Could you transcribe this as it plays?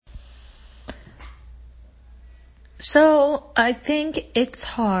So I think it's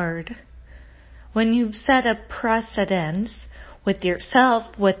hard when you've set a precedence with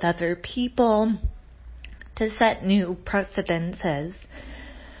yourself, with other people, to set new precedences.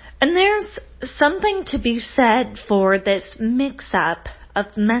 And there's something to be said for this mix-up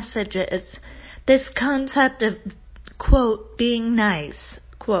of messages, this concept of, quote, being nice,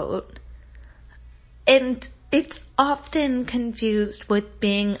 quote. And it's often confused with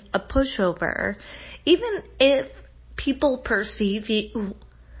being a pushover, even if people perceive you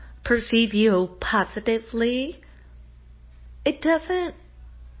positively. It doesn't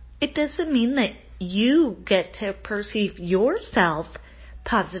mean that you get to perceive yourself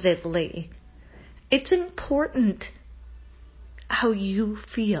positively. It's important how you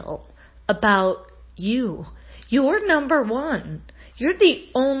feel about you. You're number one. You're the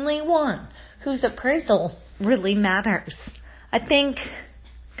only one whose appraisal really matters. I think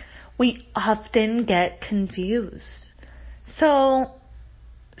we often get confused. So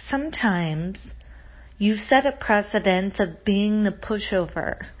sometimes you set a precedence of being the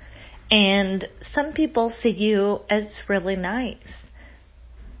pushover, and some people see you as really nice.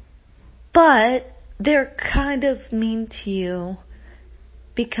 But they're kind of mean to you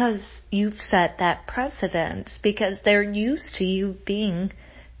because you've set that precedence, because they're used to you being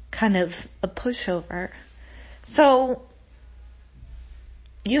kind of a pushover. So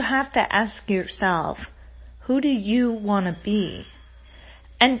you have to ask yourself, who do you want to be?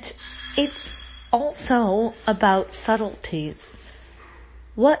 And it's also about subtleties.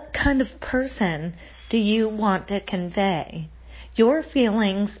 What kind of person do you want to convey? Your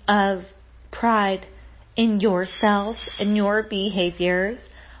feelings of pride in yourself and your behaviors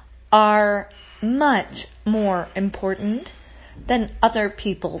are much more important than other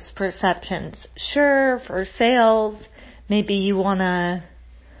people's perceptions. Sure, for sales, maybe you want to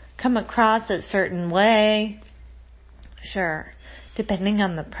come across a certain way. Sure, depending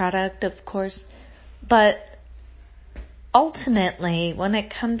on the product, of course. But ultimately, when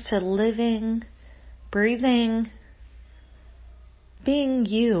it comes to living, breathing, being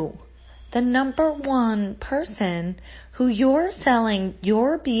you, the number one person who you're selling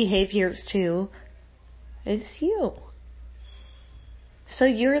your behaviors to is you. So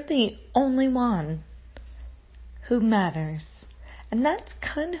you're the only one who matters. And that's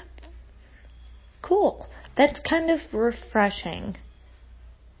kind of cool. That's kind of refreshing.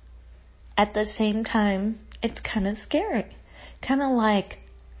 At the same time, it's kind of scary. Kind of like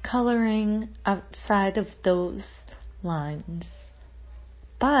coloring outside of those lines.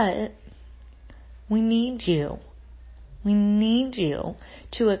 But we need you. We need you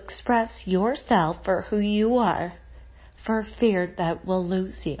to express yourself for who you are, for fear that we'll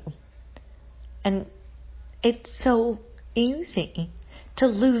lose you. And it's so easy to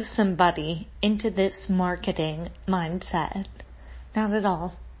lose somebody into this marketing mindset. Not at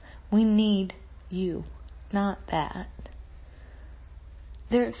all. We need you, not that.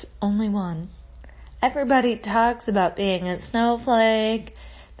 There's only one. Everybody talks about being a snowflake.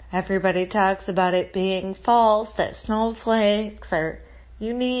 Everybody talks about it being false, that snowflakes are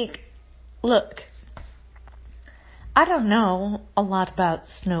unique. Look, I don't know a lot about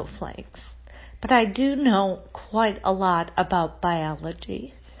snowflakes, but I do know quite a lot about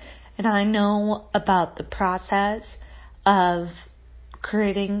biology. And I know about the process of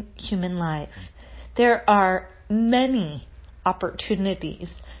creating human life. There are many opportunities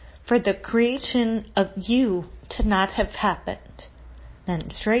for the creation of you to not have happened.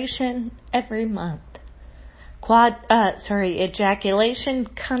 Menstruation every month. Ejaculation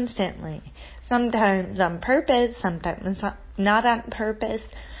constantly. Sometimes on purpose, sometimes not on purpose.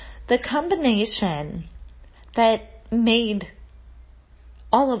 The combination that made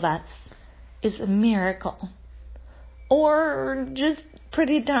all of us is a miracle. Or just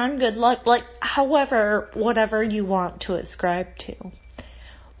pretty darn good luck, whatever you want to ascribe to.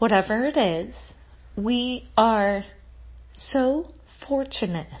 Whatever it is, we are so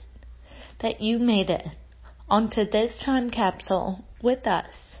fortunate that you made it onto this time capsule with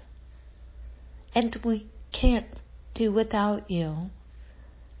us. And we can't do without you.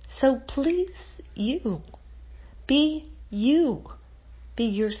 So please, be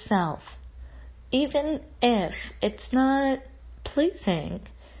yourself. Even if it's not pleasing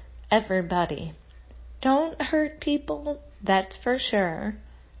everybody. Don't hurt people, that's for sure.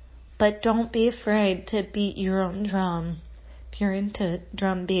 But don't be afraid to beat your own drum. If you're into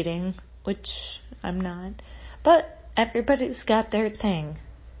drum beating, which I'm not. But everybody's got their thing.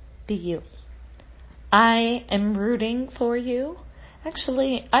 Be you. I am rooting for you.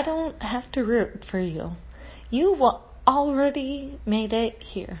 Actually, I don't have to root for you. You already made it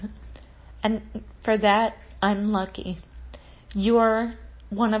here. And for that, I'm lucky. You're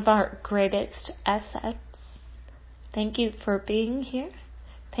one of our greatest assets. Thank you for being here.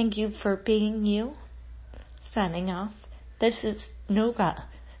 Thank you for being you. Signing off. This is Noga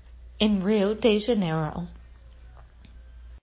in Rio de Janeiro.